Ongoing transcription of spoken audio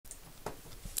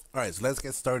All right, so let's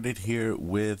get started here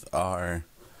with our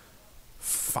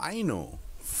final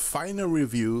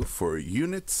review for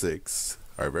Unit 6,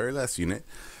 our very last unit,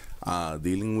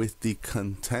 dealing with the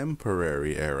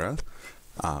contemporary era,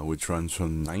 which runs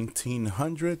from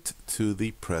 1900 to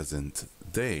the present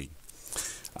day.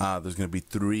 There's going to be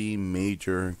three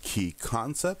major key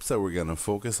concepts that we're going to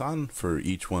focus on for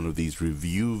each one of these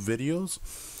review videos.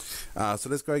 So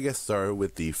let's go and get started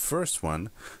with the first one,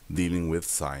 dealing with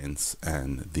science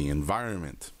and the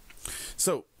environment.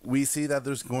 So we see that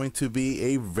there's going to be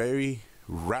a very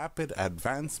rapid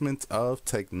advancement of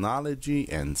technology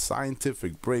and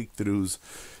scientific breakthroughs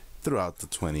throughout the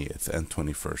 20th and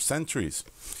 21st centuries.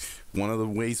 One of the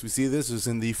ways we see this is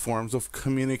in the forms of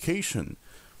communication.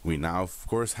 We now, of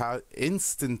course, have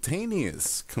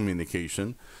instantaneous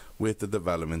communication with the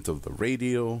development of the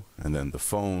radio, and then the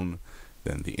phone,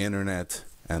 then the internet,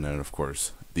 and then, of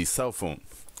course, the cell phone.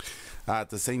 At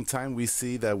the same time, we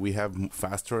see that we have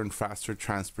faster and faster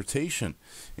transportation,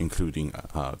 including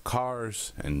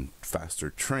cars and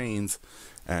faster trains,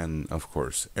 and, of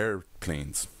course,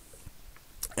 airplanes.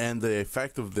 And the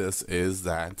effect of this is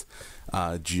that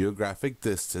geographic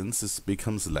distance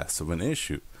becomes less of an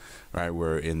issue, right?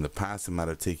 Where in the past it might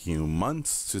have taken you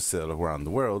months to sail around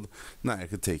the world, now it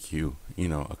could take you,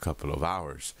 a couple of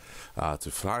hours to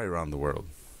fly around the world.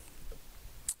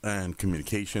 And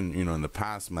communication, in the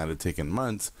past might have taken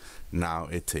months, now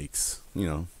it takes,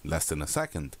 less than a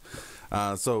second.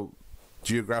 So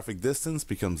geographic distance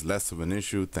becomes less of an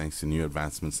issue thanks to new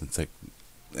advancements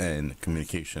in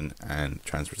communication and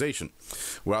transportation.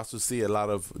 We also see a lot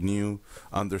of new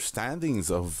understandings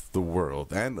of the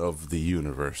world and of the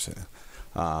universe.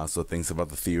 So things about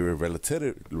the theory of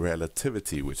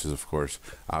relativity, which is, of course,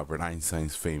 Albert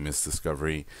Einstein's famous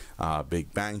discovery,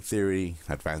 Big Bang Theory,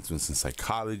 advancements in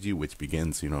psychology, which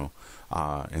begins, in the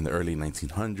early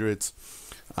 1900s.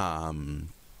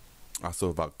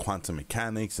 Also about quantum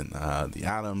mechanics and the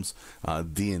atoms,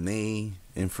 DNA,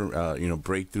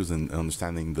 breakthroughs in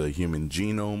understanding the human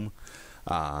genome,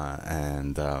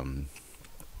 and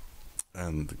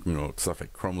stuff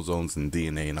like chromosomes and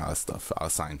DNA and all that stuff,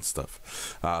 science stuff.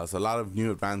 So a lot of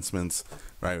new advancements,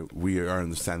 right? We are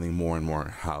understanding more and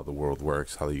more how the world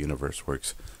works, how the universe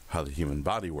works, how the human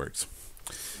body works.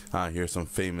 Here's some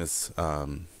famous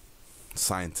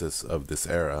scientists of this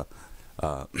era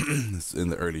in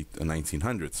the early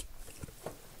 1900s,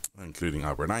 including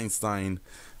Albert Einstein,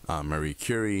 Marie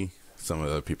Curie, some of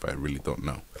the other people I really don't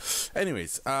know.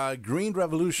 Anyways, Green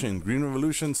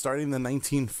Revolution starting in the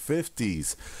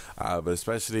 1950s, but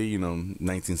especially,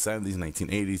 1970s,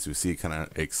 1980s, we see it kind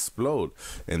of explode.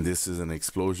 And this is an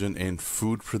explosion in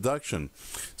food production.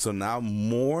 So now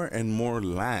more and more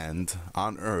land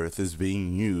on Earth is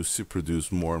being used to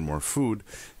produce more and more food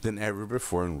than ever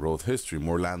before in world history.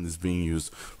 More land is being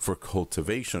used for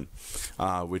cultivation,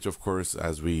 which, of course,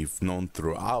 as we've known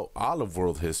throughout all of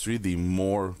world history, the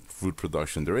more food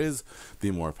production there is,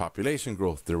 the more population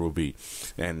growth there will be.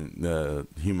 And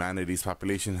humanity's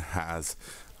population has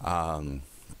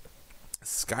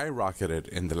skyrocketed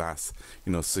in the last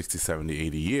 60, 70,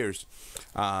 80 years,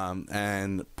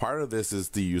 and part of this is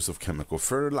the use of chemical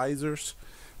fertilizers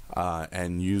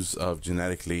and use of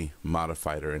genetically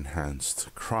modified or enhanced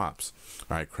crops,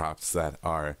 right? Crops that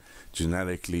are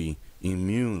genetically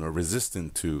immune or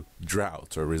resistant to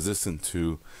drought or resistant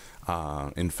to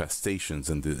infestations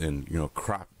and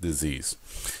crop disease.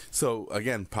 So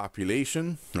again,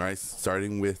 population, right,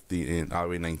 starting with in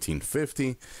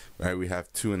 1950, right, we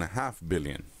have 2.5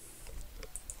 billion.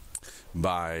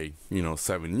 By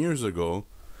 7 years ago,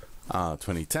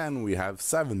 2010, we have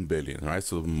 7 billion, right?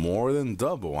 So more than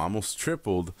double, almost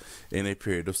tripled in a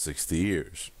period of 60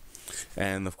 years.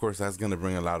 And of course, that's going to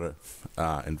bring a lot of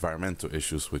environmental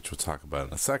issues, which we'll talk about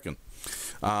in a second.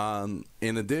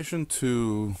 In addition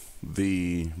to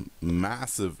the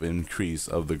massive increase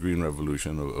of the Green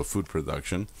Revolution of food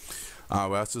production, we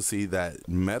also see that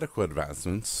medical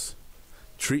advancements,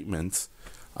 treatments,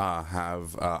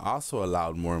 have also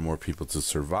allowed more and more people to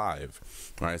survive,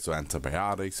 right? So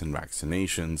antibiotics and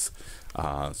vaccinations,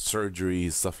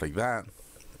 surgeries, stuff like that,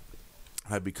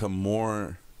 have become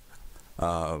more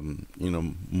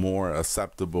more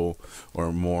acceptable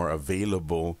or more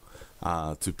available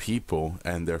to people,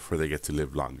 and therefore they get to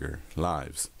live longer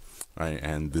lives, right?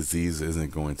 And disease isn't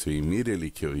going to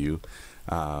immediately kill you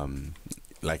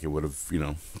like it would have,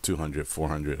 200,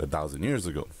 400, 1,000 years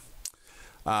ago.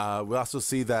 We also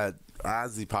see that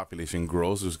as the population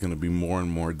grows, there's going to be more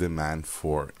and more demand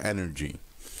for energy.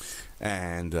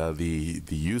 And the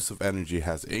use of energy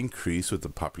has increased with the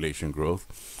population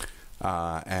growth.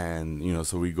 And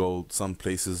so we go some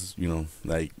places,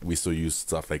 like we still use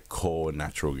stuff like coal and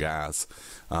natural gas.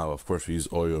 Of course, we use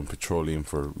oil and petroleum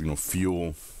for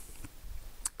fuel.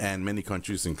 And many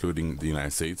countries, including the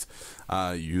United States,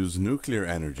 use nuclear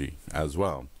energy as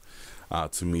well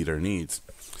to meet our needs.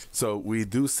 So we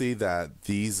do see that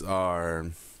these are,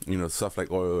 stuff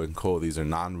like oil and coal. These are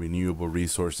non-renewable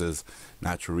resources,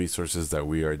 natural resources that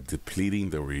we are depleting,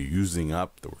 that we're using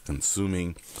up, that we're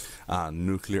consuming.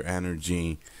 Nuclear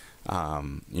energy,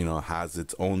 has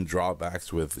its own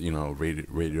drawbacks with,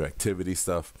 radioactivity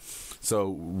stuff.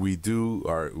 So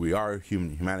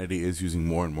humanity is using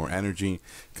more and more energy,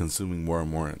 consuming more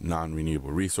and more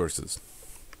non-renewable resources.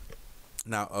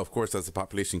 Now, of course, as the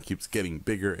population keeps getting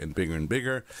bigger and bigger and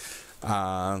bigger,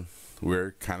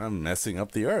 we're kind of messing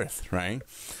up the earth, right?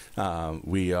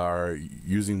 We are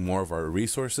using more of our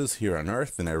resources here on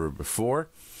Earth than ever before.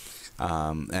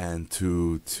 And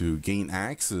to gain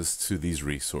access to these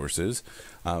resources,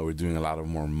 we're doing a lot of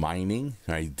more mining,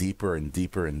 right? Deeper and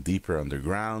deeper and deeper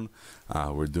underground.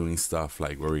 We're doing stuff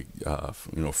like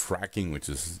fracking, which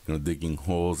is digging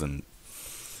holes and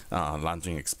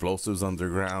launching explosives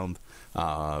underground.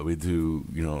 We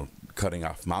do cutting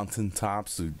off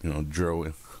mountaintops to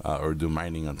drill or do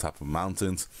mining on top of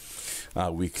mountains.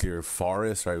 We clear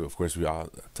forests, right? Of course, we all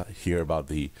hear about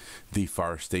the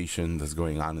deforestation that's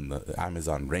going on in the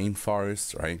Amazon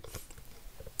rainforest, right?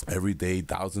 Every day,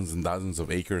 thousands and thousands of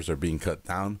acres are being cut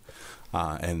down,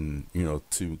 and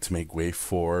to make way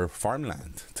for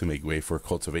farmland, to make way for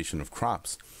cultivation of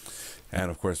crops. And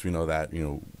of course, we know that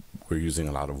we're using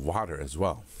a lot of water as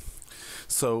well.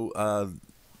 So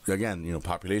again,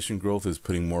 population growth is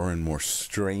putting more and more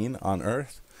strain on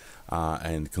Earth,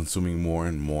 and consuming more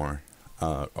and more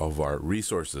of our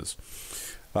resources.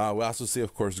 We also see,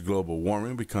 of course, global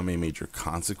warming become a major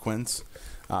consequence.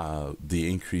 The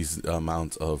increased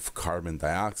amount of carbon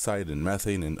dioxide and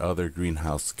methane and other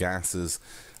greenhouse gases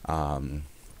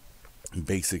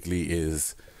basically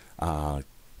is,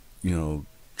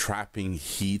 trapping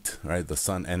heat, right? The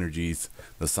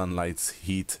sunlight's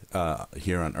heat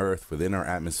here on Earth within our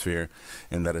atmosphere,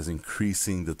 and that is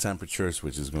increasing the temperatures,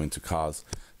 which is going to cause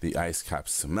the ice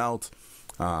caps to melt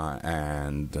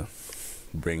and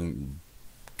bring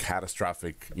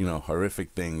catastrophic,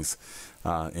 horrific things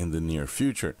in the near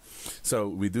future. So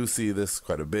we do see this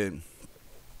quite a bit,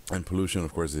 and pollution,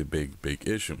 of course, is a big, big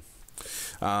issue.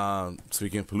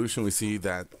 Speaking of pollution, we see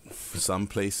that some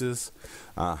places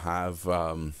have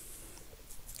a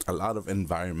lot of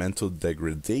environmental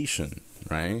degradation,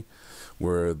 right?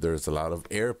 Where there's a lot of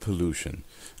air pollution,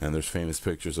 and there's famous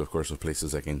pictures, of course, of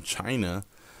places like in China.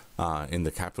 In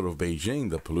the capital of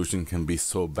Beijing, the pollution can be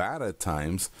so bad at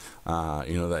times,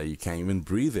 that you can't even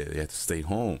breathe it. You have to stay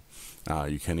home.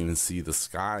 You can't even see the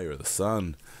sky or the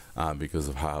sun because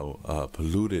of how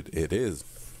polluted it is.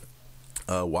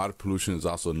 Water pollution is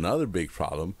also another big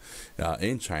problem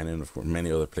in China and of course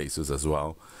many other places as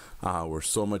well, where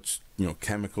so much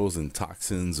chemicals and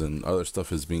toxins and other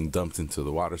stuff is being dumped into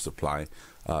the water supply,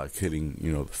 killing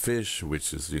the fish,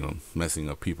 which is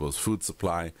messing up people's food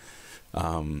supply.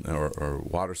 Or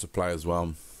water supply as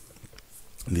well.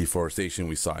 Deforestation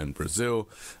we saw in Brazil,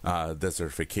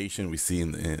 desertification we see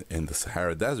in the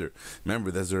Sahara Desert.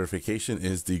 Remember, desertification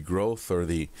is the growth or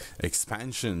the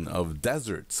expansion of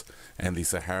deserts, and the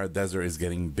Sahara Desert is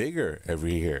getting bigger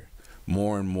every year.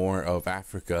 More and more of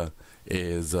Africa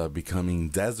is becoming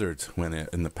desert when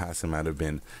in the past it might have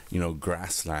been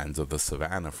grasslands of the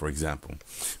savannah, for example.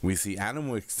 We see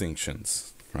animal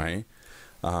extinctions, right?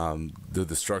 The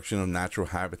destruction of natural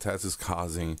habitats is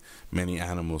causing many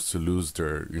animals to lose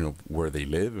their, where they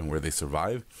live and where they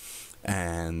survive,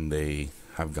 and they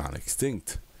have gone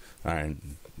extinct.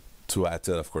 And to add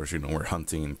to that, of course, we're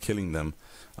hunting and killing them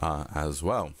as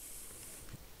well.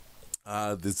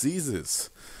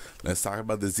 Diseases. Let's talk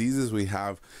about diseases. We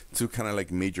have two kind of like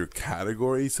major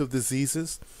categories of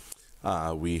diseases.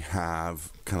 We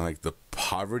have kind of like the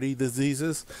poverty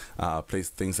diseases,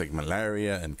 things like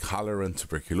malaria and cholera and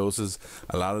tuberculosis.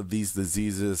 A lot of these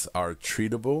diseases are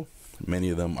treatable.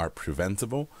 Many of them are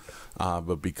preventable.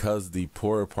 But because the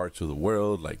poorer parts of the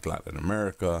world, like Latin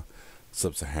America,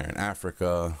 Sub-Saharan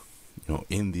Africa,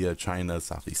 India, China,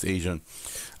 Southeast Asia,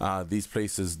 these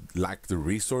places lack the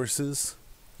resources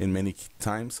in many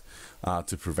times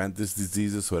to prevent these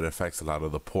diseases, so it affects a lot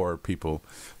of the poor people,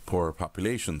 poor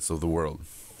populations of the world.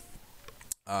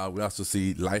 We also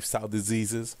see lifestyle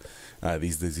diseases.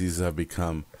 These diseases have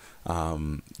become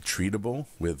treatable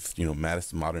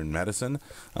with modern medicine.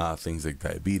 Things like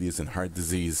diabetes and heart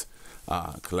disease,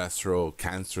 cholesterol,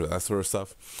 cancer, that sort of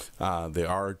stuff. They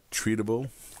are treatable,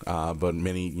 but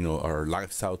many our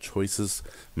lifestyle choices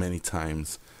many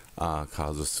times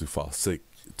cause us to fall sick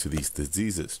to these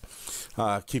diseases.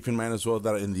 Keep in mind as well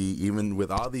that even with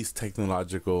all these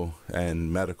technological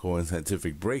and medical and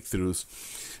scientific breakthroughs,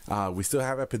 we still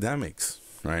have epidemics,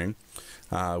 right?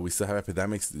 We still have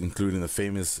epidemics, including the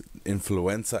famous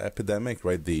influenza epidemic,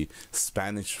 right? The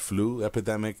Spanish flu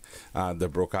epidemic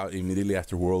that broke out immediately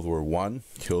after World War One,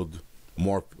 killed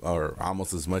more or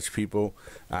almost as much people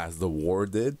as the war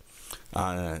did.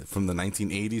 From the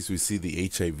 1980s, we see the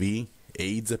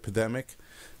HIV/AIDS epidemic.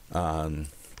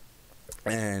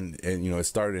 And it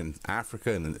started in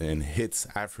Africa and hits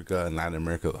Africa and Latin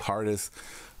America the hardest,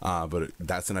 but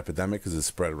that's an epidemic because it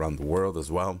spread around the world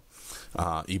as well.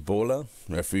 Ebola,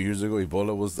 a few years ago,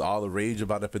 Ebola was all the rage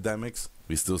about epidemics.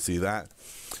 We still see that.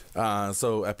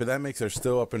 So epidemics are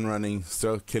still up and running,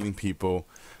 still killing people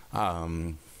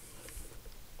in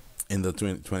the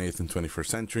 20th and 21st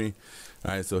century.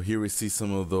 All right, so here we see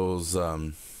some of those,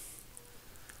 some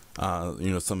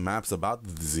maps about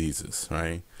the diseases,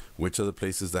 right? Which are the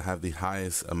places that have the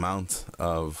highest amount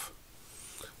of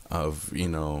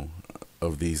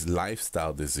these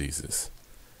lifestyle diseases,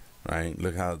 right?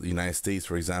 Look how the United States,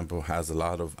 for example, has a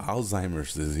lot of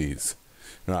Alzheimer's disease.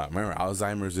 Remember,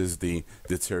 Alzheimer's is the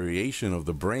deterioration of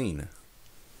the brain,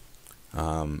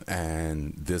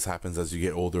 and this happens as you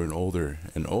get older and older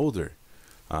and older,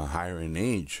 higher in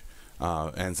age.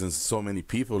 And since so many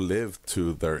people live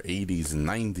to their 80s and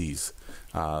 90s,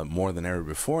 more than ever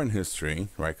before in history,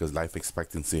 right? Because life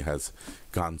expectancy has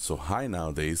gone so high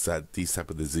nowadays that these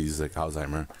type of diseases like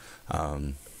Alzheimer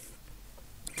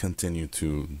continue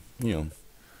to,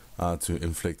 to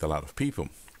inflict a lot of people.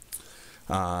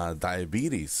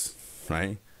 Diabetes,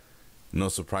 right? No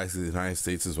surprise that the United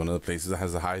States is one of the places that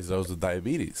has the highest levels of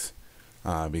diabetes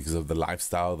because of the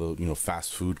lifestyle, the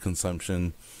fast food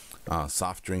consumption,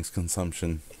 soft drinks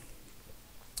consumption.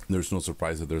 There's no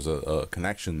surprise that there's a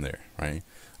connection there, right?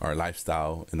 Our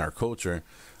lifestyle and our culture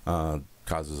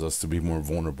causes us to be more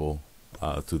vulnerable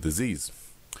to disease.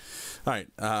 All right,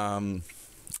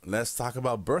 let's talk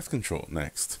about birth control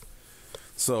next.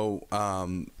 So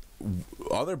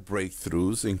other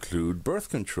breakthroughs include birth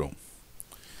control,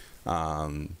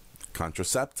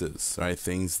 contraceptives, right?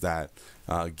 Things that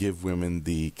give women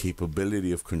the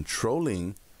capability of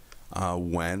controlling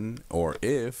when or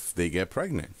if they get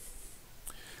pregnant.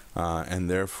 And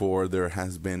therefore, there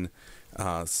has been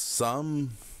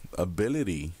some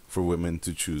ability for women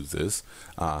to choose this.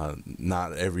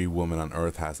 Not every woman on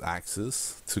earth has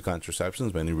access to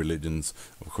contraceptions. Many religions,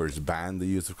 of course, ban the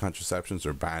use of contraceptions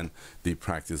or ban the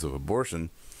practice of abortion.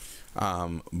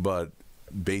 But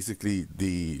basically,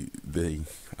 the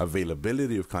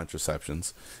availability of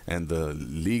contraceptions and the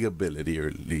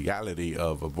legality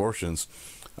of abortions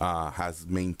has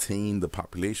maintained the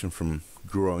population from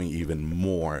growing even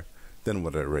more than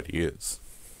what it already is.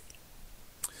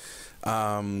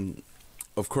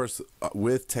 Of course,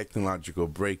 with technological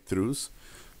breakthroughs,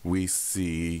 we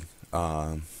see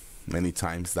many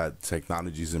times that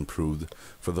technology is improved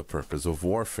for the purpose of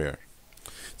warfare.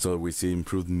 So we see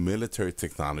improved military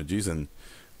technologies, and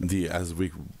as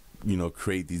we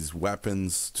create these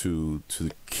weapons to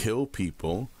kill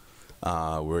people,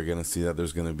 we're going to see that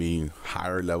there's going to be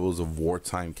higher levels of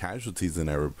wartime casualties than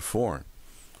ever before,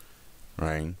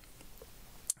 right?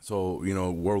 So,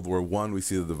 World War I, we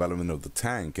see the development of the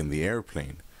tank and the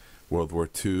airplane. World War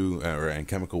II, and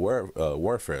chemical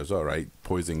warfare as well, right?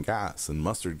 Poison gas and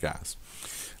mustard gas.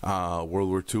 World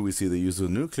War II, we see the use of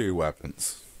nuclear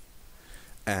weapons.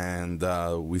 And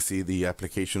we see the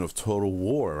application of total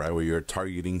war, right? Where you're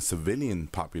targeting civilian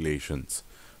populations,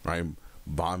 right?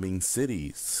 Bombing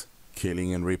cities,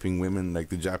 killing and raping women like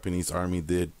the Japanese army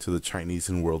did to the Chinese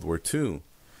in World War II.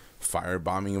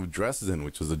 Firebombing of Dresden,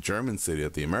 which was a German city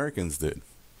that the Americans did.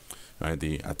 Right?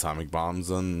 The atomic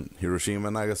bombs on Hiroshima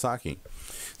and Nagasaki.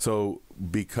 So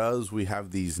because we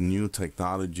have these new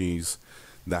technologies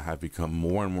that have become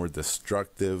more and more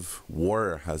destructive,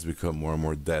 war has become more and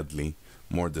more deadly,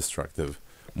 more destructive,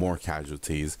 more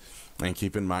casualties. And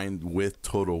keep in mind, with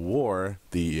total war,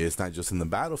 it's not just in the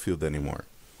battlefield anymore.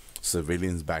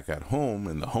 Civilians back at home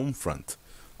in the home front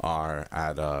are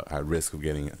at risk of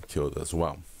getting killed as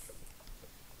well.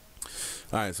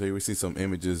 All right, so here we see some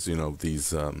images,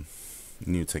 these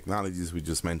new technologies we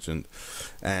just mentioned,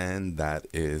 and that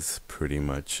is pretty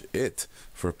much it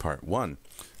for part 1.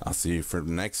 I'll see you for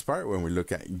the next part when we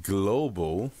look at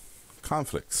global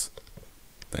conflicts.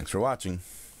 Thanks for watching.